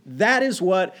 Yeah. That is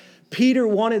what Peter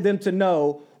wanted them to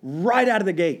know right out of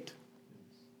the gate.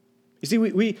 You see,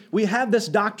 we have this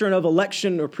doctrine of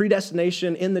election or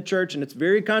predestination in the church, and it's a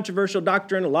very controversial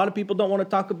doctrine. A lot of people don't want to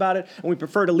talk about it, and we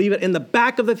prefer to leave it in the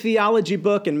back of the theology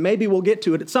book, and maybe we'll get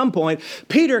to it at some point.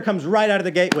 Peter comes right out of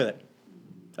the gate with it.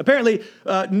 Apparently,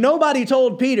 nobody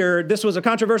told Peter this was a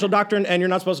controversial doctrine, and you're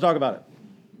not supposed to talk about it.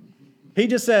 He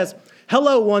just says,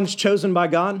 hello, ones chosen by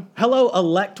God. Hello,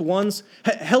 elect ones.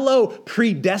 Hello,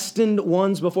 predestined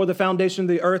ones before the foundation of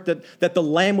the earth, that the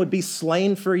Lamb would be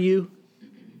slain for you.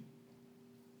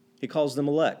 He calls them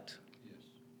elect. Yes.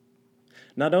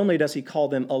 Not only does he call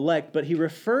them elect, but he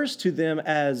refers to them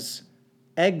as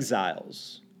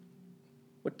exiles.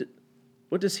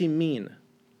 What does he mean?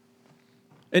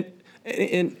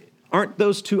 And aren't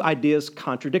those two ideas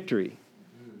contradictory?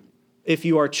 If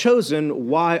you are chosen,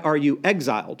 why are you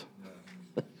exiled?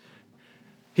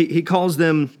 He calls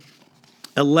them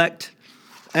elect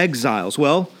exiles.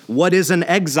 Well, what is an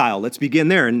exile? Let's begin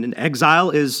there. An exile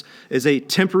is a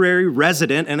temporary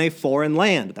resident in a foreign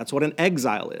land. That's what an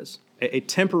exile is, a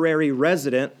temporary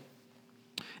resident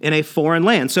in a foreign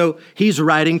land. So he's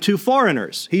writing to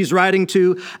foreigners. He's writing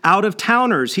to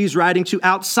out-of-towners. He's writing to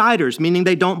outsiders, meaning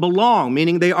they don't belong,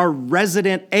 meaning they are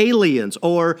resident aliens,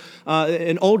 or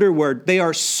an older word, they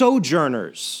are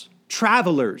sojourners,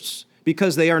 travelers,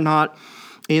 because they are not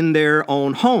in their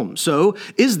own home. So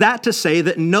is that to say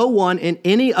that no one in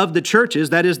any of the churches,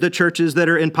 that is the churches that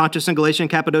are in Pontus and Galatia and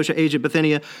Cappadocia, Asia,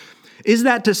 Bithynia, is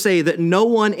that to say that no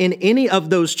one in any of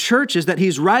those churches that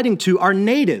he's writing to are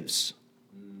natives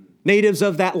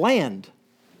of that land?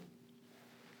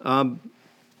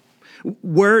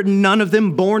 Were none of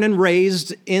them born and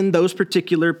raised in those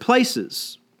particular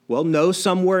places? Well, no,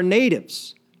 some were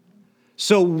natives.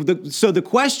 So the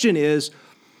question is,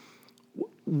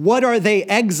 what are they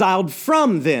exiled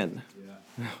from then?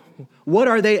 Yeah. What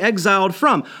are they exiled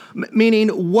from?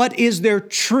 Meaning, what is their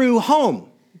true home?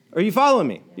 Are you following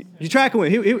me? You tracking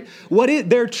with me?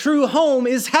 Their true home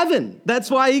is heaven. That's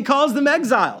why he calls them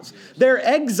exiles. They're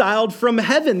exiled from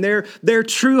heaven, their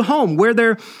true home, where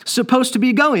they're supposed to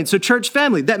be going. So church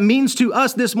family, that means to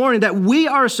us this morning that we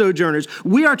are sojourners.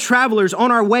 We are travelers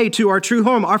on our way to our true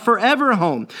home, our forever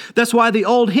home. That's why the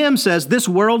old hymn says, this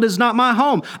world is not my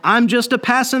home. I'm just a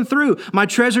passing through. My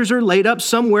treasures are laid up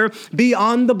somewhere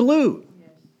beyond the blue.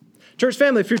 Church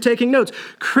family, if you're taking notes,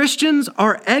 Christians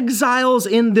are exiles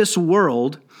in this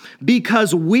world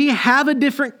because we have a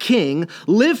different king,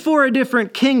 live for a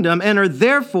different kingdom, and are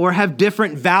therefore have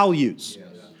different values.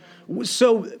 Yes.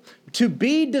 So to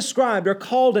be described or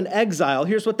called an exile,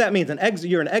 here's what that means.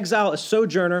 You're an exile, a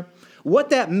sojourner.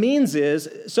 What that means is,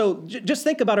 so just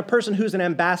think about a person who's an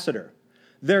ambassador.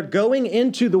 They're going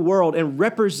into the world and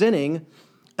representing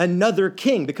another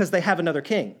king because they have another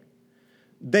king.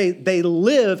 They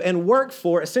live and work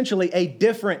for essentially a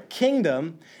different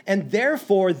kingdom, and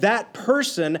therefore that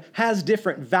person has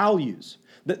different values.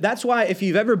 That's why if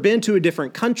you've ever been to a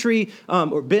different country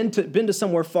or been to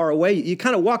somewhere far away, you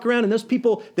kind of walk around and those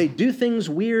people, they do things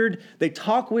weird, they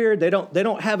talk weird, they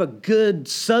don't have a good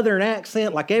Southern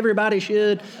accent like everybody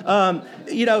should.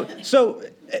 So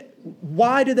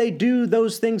why do they do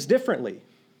those things differently?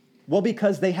 Well,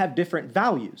 because they have different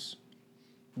values.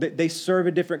 They serve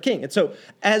a different king. And so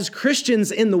as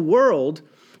Christians in the world,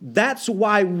 that's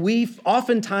why we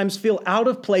oftentimes feel out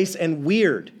of place and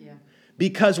weird,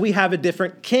 because we have a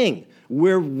different king.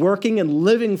 We're working and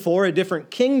living for a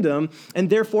different kingdom, and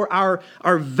therefore our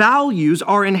values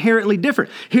are inherently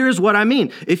different. Here's what I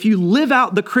mean. If you live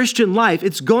out the Christian life,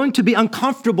 it's going to be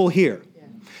uncomfortable here.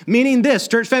 Meaning this,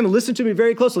 church family, listen to me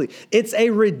very closely. It's a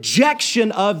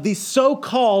rejection of the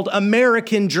so-called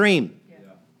American dream.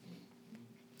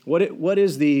 What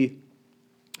is the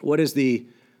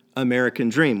American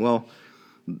dream? Well,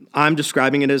 I'm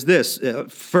describing it as this.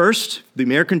 First, the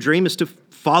American dream is to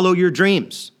follow your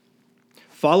dreams.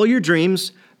 Follow your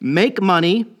dreams, make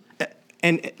money,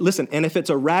 and listen, and if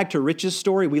it's a rag to riches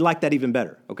story, we like that even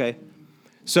better, okay?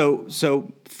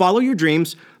 So follow your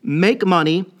dreams, make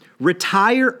money,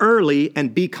 retire early,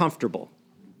 and be comfortable.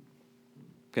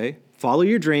 Okay? Follow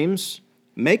your dreams,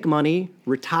 make money,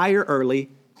 retire early,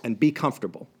 and be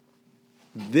comfortable.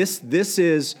 This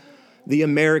is the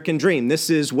American dream. This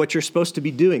is what you're supposed to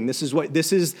be doing. This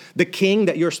is the king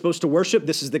that you're supposed to worship.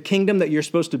 This is the kingdom that you're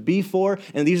supposed to be for.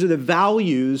 And these are the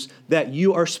values that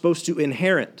you are supposed to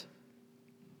inherit.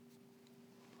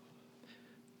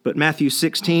 But Matthew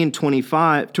 16,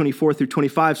 24 through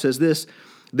 25 says this,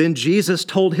 "Then Jesus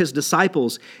told his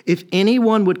disciples, 'If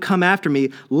anyone would come after me,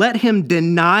 let him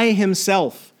deny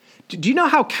himself.'" Do you know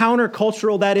how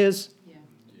countercultural that is? Yeah.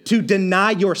 To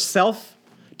deny yourself,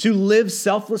 to live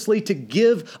selflessly, to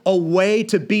give away,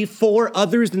 to be for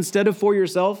others instead of for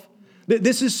yourself.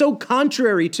 This is so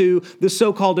contrary to the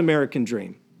so-called American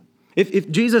dream.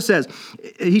 If Jesus says,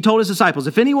 he told his disciples,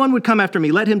 "If anyone would come after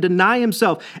me, let him deny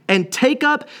himself and take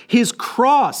up his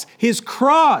cross,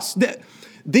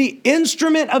 the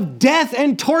instrument of death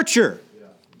and torture,"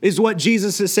 is what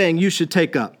Jesus is saying you should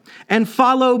take up, "and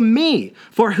follow me.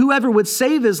 For whoever would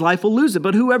save his life will lose it,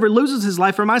 but whoever loses his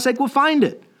life for my sake will find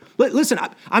it." Listen,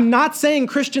 I'm not saying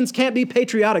Christians can't be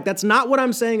patriotic. That's not what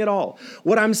I'm saying at all.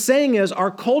 What I'm saying is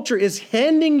our culture is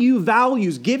handing you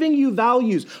values, giving you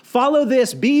values. Follow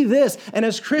this, be this. And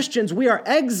as Christians, we are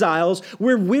exiles,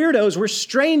 we're weirdos, we're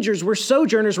strangers, we're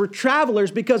sojourners, we're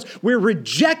travelers because we're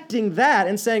rejecting that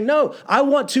and saying, no, I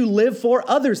want to live for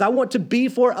others. I want to be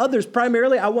for others.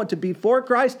 Primarily, I want to be for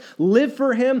Christ, live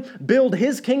for him, build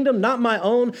his kingdom, not my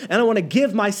own. And I want to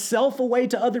give myself away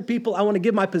to other people. I want to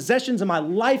give my possessions and my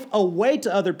life away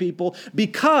to other people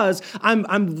because I'm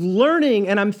learning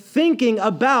and I'm thinking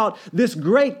about this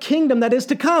great kingdom that is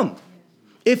to come.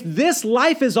 If this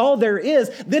life is all there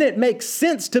is, then it makes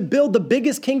sense to build the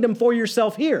biggest kingdom for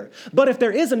yourself here. But if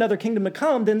there is another kingdom to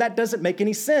come, then that doesn't make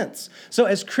any sense. So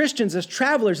as Christians, as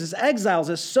travelers, as exiles,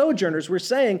 as sojourners, we're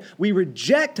saying we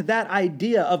reject that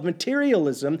idea of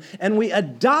materialism and we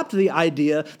adopt the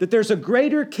idea that there's a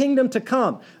greater kingdom to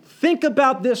come. Think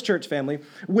about this, church family.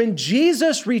 When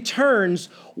Jesus returns,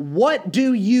 what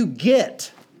do you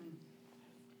get?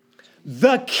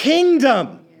 The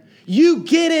kingdom. You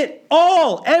get it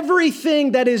all.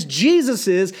 Everything that is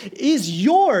Jesus's is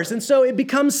yours. And so it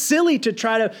becomes silly to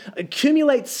try to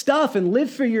accumulate stuff and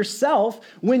live for yourself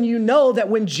when you know that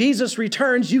when Jesus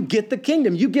returns, you get the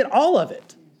kingdom. You get all of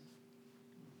it.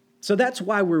 So that's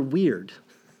why we're weird.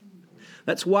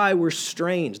 That's why we're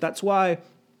strange. That's why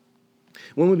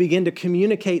when we begin to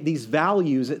communicate these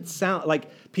values, it sounds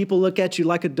like people look at you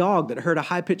like a dog that heard a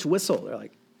high-pitched whistle. They're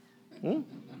like,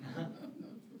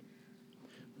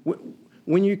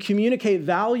 When you communicate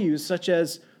values such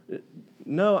as,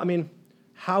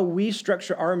 how we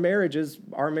structure our marriage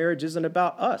isn't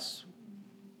about us.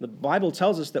 The Bible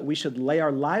tells us that we should lay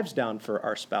our lives down for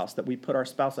our spouse, that we put our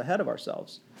spouse ahead of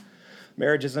ourselves.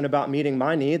 Marriage isn't about meeting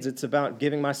my needs. It's about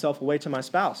giving myself away to my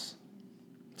spouse.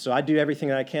 So I do everything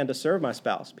that I can to serve my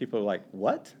spouse. People are like,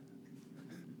 what?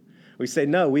 We say,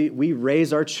 no, we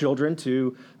raise our children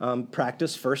to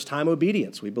practice first-time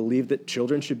obedience. We believe that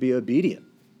children should be obedient.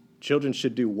 Children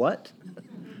should do what?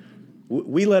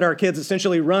 We let our kids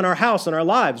essentially run our house and our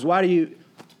lives. Why do you?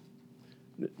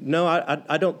 No,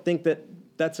 I don't think that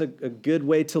that's a good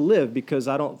way to live because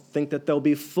I don't think that there'll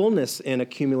be fullness in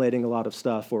accumulating a lot of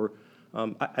stuff. Or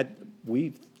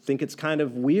we think it's kind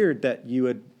of weird that you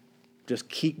would just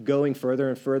keep going further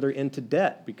and further into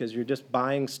debt because you're just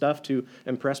buying stuff to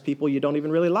impress people you don't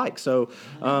even really like. So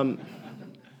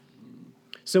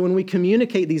when we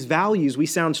communicate these values, we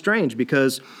sound strange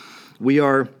because we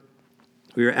are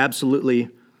absolutely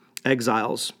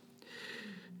exiles.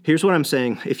 Here's what I'm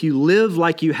saying. If you live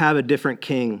like you have a different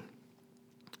king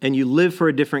and you live for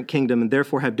a different kingdom and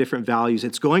therefore have different values,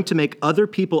 it's going to make other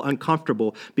people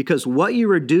uncomfortable because what you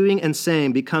are doing and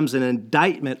saying becomes an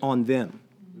indictment on them.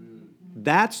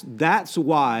 That's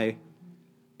why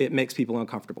it makes people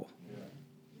uncomfortable.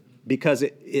 Because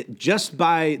it just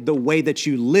by the way that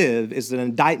you live is an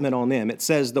indictment on them. It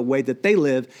says the way that they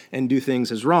live and do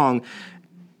things is wrong,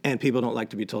 and people don't like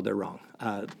to be told they're wrong.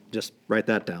 Just write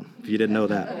that down if you didn't know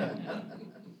that.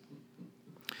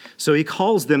 So he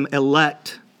calls them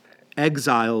elect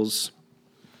exiles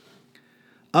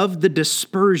of the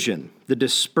dispersion. The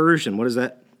dispersion, what does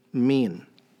that mean?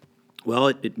 Well,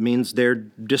 it means they're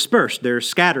dispersed, they're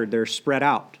scattered, they're spread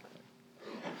out.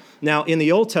 Now, in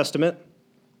the Old Testament,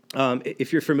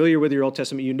 if you're familiar with your Old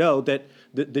Testament, you know that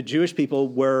the Jewish people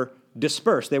were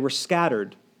dispersed. They were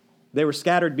scattered. They were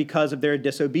scattered because of their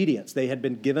disobedience. They had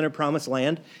been given a promised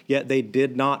land, yet they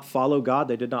did not follow God.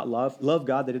 They did not love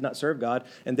God. They did not serve God.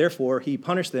 And therefore, he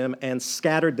punished them and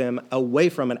scattered them away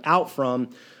from and out from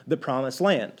the promised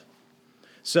land.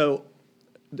 So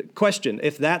the question,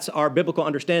 if that's our biblical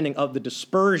understanding of the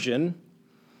dispersion,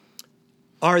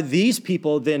 are these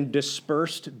people then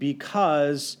dispersed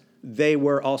because they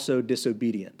were also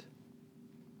disobedient?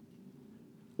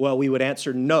 Well, we would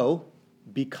answer no,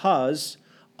 because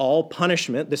all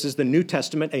punishment, this is the New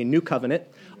Testament, a new covenant,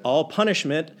 all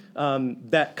punishment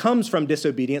that comes from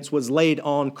disobedience was laid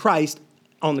on Christ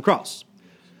on the cross.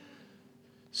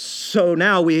 So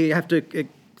now we have to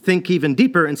think even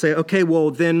deeper and say, okay, well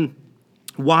then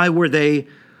why were they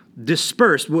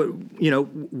dispersed?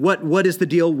 What is the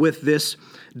deal with this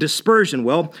dispersion?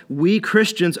 Well, we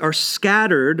Christians are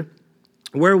scattered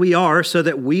where we are so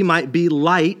that we might be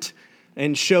light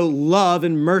and show love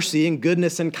and mercy and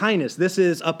goodness and kindness. This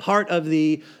is a part of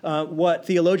the what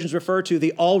theologians refer to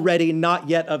the already not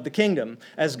yet of the kingdom.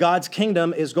 As God's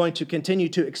kingdom is going to continue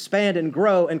to expand and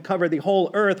grow and cover the whole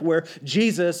earth, where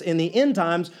Jesus in the end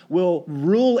times will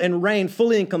rule and reign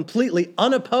fully and completely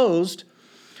unopposed.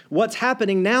 What's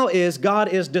happening now is God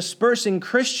is dispersing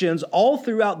Christians all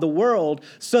throughout the world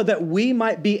so that we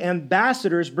might be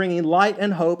ambassadors bringing light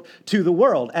and hope to the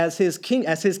world. As his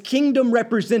kingdom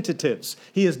representatives,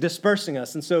 he is dispersing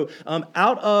us. And so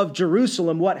out of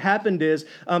Jerusalem, what happened is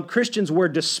Christians were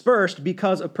dispersed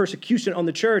because of persecution on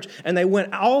the church, and they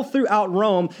went all throughout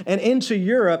Rome and into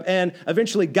Europe and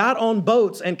eventually got on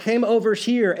boats and came over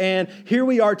here. And here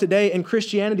we are today, and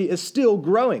Christianity is still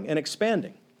growing and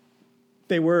expanding.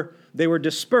 They were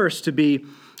dispersed to be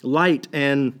light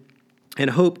and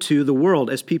hope to the world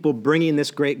as people bringing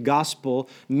this great gospel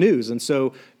news. And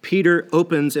so Peter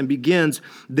opens and begins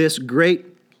this great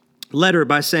letter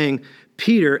by saying,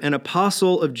 Peter, an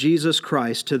apostle of Jesus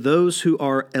Christ, to those who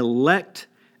are elect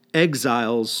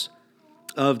exiles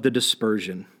of the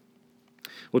dispersion.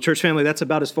 Well, church family, that's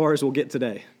about as far as we'll get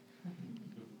today.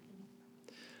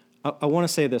 I want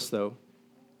to say this, though.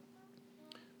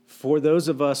 For those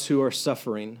of us who are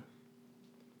suffering,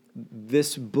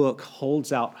 this book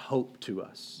holds out hope to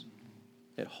us.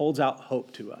 It holds out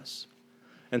hope to us.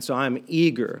 And so I'm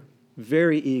eager,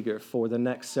 very eager for the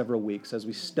next several weeks as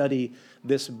we study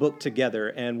this book together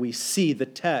and we see the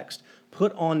text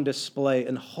put on display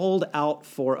and hold out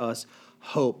for us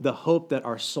hope, the hope that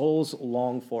our souls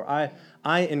long for.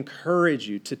 I encourage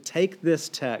you to take this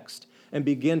text and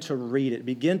begin to read it,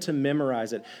 begin to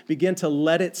memorize it, begin to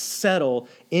let it settle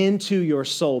into your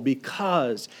soul,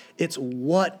 because it's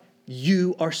what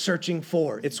you are searching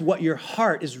for. It's what your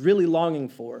heart is really longing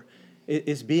for. It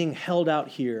is being held out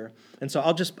here. And so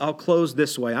I'll close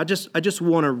this way. I just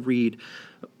want to read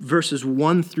verses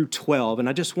 1 through 12, and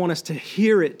I just want us to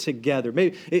hear it together.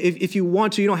 Maybe if you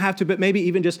want to, you don't have to, but maybe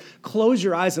even just close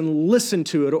your eyes and listen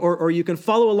to it, or you can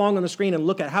follow along on the screen and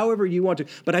look at however you want to.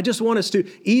 But I just want us to,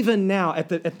 even now, at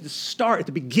the start, at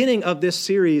the beginning of this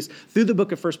series, through the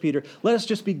book of 1 Peter, let us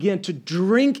just begin to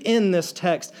drink in this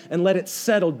text and let it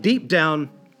settle deep down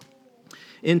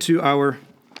into our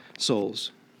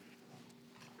souls.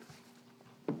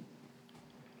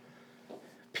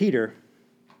 Peter,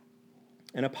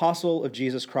 an apostle of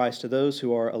Jesus Christ, to those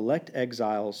who are elect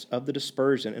exiles of the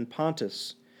dispersion in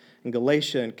Pontus, and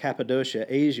Galatia, and Cappadocia,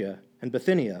 Asia, and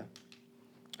Bithynia,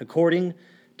 according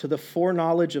to the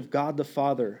foreknowledge of God the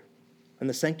Father and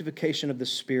the sanctification of the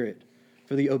Spirit,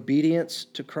 for the obedience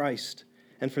to Christ,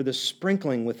 and for the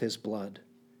sprinkling with his blood,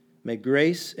 may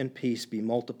grace and peace be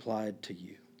multiplied to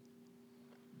you.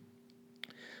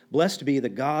 Blessed be the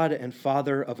God and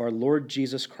Father of our Lord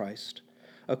Jesus Christ.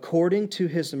 According to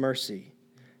his mercy,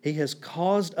 he has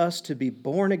caused us to be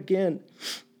born again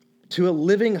to a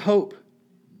living hope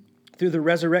through the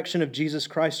resurrection of Jesus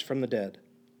Christ from the dead,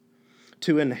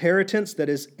 to inheritance that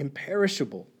is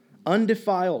imperishable,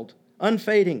 undefiled,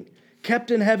 unfading,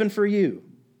 kept in heaven for you,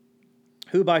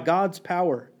 who by God's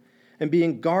power and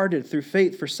being guarded through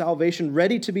faith for salvation,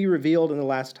 ready to be revealed in the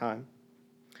last time.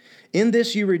 In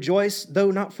this you rejoice,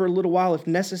 though not for a little while, if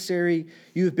necessary,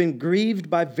 you have been grieved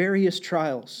by various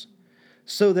trials,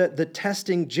 so that the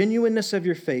testing genuineness of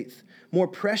your faith, more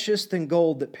precious than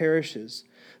gold that perishes,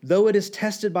 though it is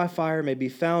tested by fire, may be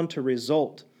found to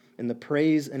result in the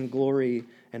praise and glory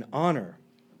and honor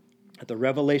at the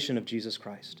revelation of Jesus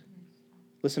Christ.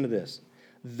 Listen to this.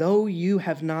 Though you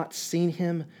have not seen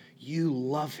him, you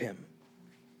love him.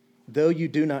 Though you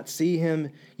do not see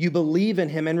him, you believe in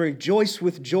him and rejoice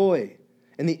with joy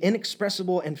in the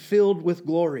inexpressible and filled with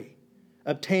glory,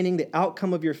 obtaining the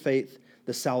outcome of your faith,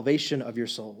 the salvation of your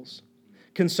souls.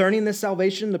 Concerning this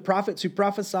salvation, the prophets who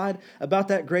prophesied about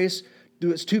that grace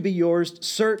is to be yours.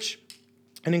 Search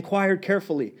and inquire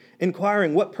carefully,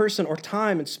 inquiring what person or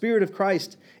time and Spirit of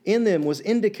Christ in them was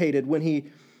indicated when he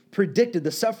predicted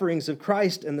the sufferings of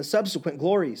Christ and the subsequent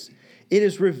glories. It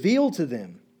is revealed to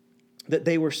them that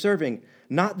they were serving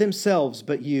not themselves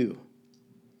but you,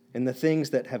 and the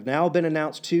things that have now been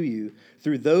announced to you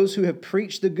through those who have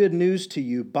preached the good news to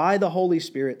you by the Holy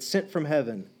Spirit sent from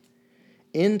heaven,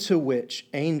 into which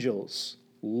angels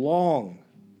long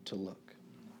to look.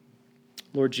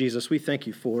 Lord Jesus, we thank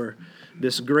you for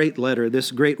this great letter,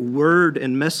 this great word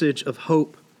and message of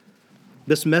hope,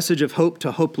 this message of hope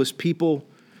to hopeless people,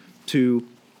 to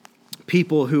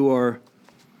people who are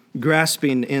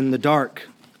grasping in the dark,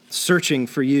 searching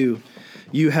for you.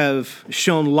 You have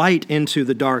shown light into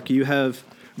the dark. You have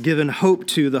given hope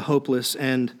to the hopeless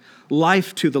and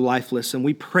life to the lifeless. And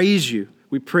we praise you.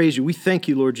 We praise you. We thank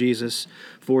you, Lord Jesus,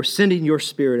 for sending your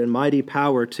Spirit and mighty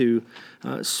power to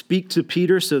speak to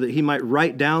Peter so that he might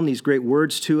write down these great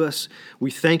words to us. We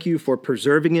thank you for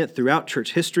preserving it throughout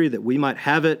church history that we might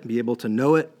have it, be able to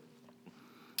know it.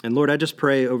 And Lord, I just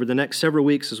pray over the next several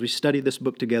weeks as we study this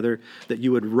book together that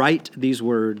you would write these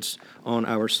words on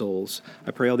our souls.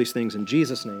 I pray all these things in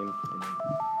Jesus' name. Amen.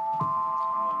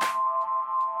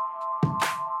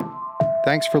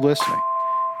 Thanks for listening.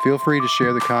 Feel free to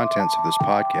share the contents of this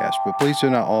podcast, but please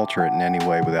do not alter it in any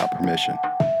way without permission.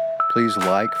 Please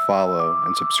like, follow,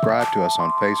 and subscribe to us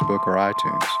on Facebook or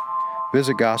iTunes.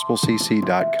 Visit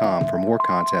gospelcc.com for more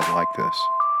content like this.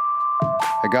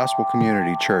 At Gospel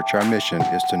Community Church, our mission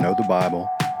is to know the Bible,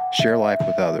 share life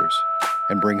with others,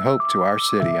 and bring hope to our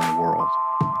city and the world.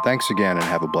 Thanks again and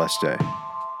have a blessed day.